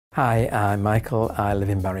Hi, I'm Michael. I live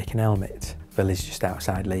in Barwick-in-Elmet, village just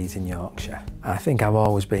outside Leeds in Yorkshire. I think I've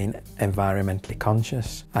always been environmentally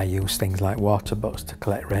conscious. I use things like water butts to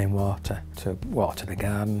collect rainwater, to water the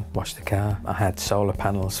garden, wash the car. I had solar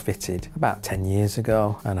panels fitted about 10 years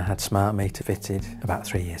ago, and I had smart meter fitted about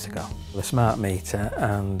 3 years ago. The smart meter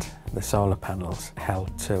and the solar panels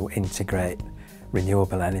help to integrate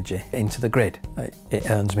renewable energy into the grid.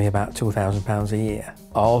 It earns me about £2,000 a year.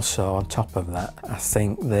 Also, on top of that, I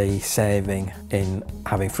think the saving in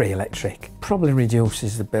having free electric probably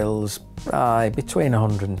reduces the bills by between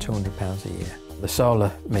 £100 and £200 a year. The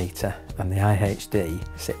solar meter and the IHD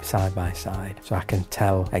sit side by side, so I can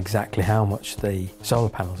tell exactly how much the solar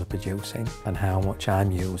panels are producing and how much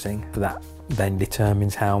I'm using. That then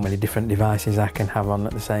determines how many different devices I can have on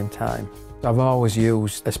at the same time. I've always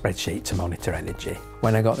used a spreadsheet to monitor energy.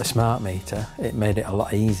 When I got the smart meter, it made it a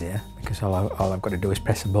lot easier because all I've got to do is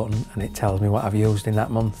press a button and it tells me what I've used in that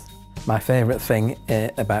month. My favourite thing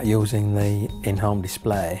about using the in-home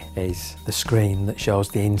display is the screen that shows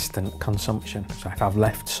the instant consumption. So if I've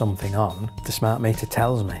left something on, the smart meter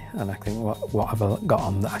tells me, and I think what have I got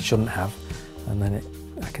on that I shouldn't have, and then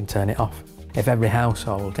I can turn it off. If every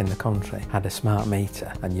household in the country had a smart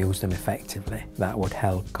meter and used them effectively, that would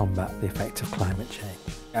help combat the effects of climate change.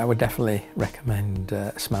 I would definitely recommend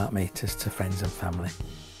smart meters to friends and family.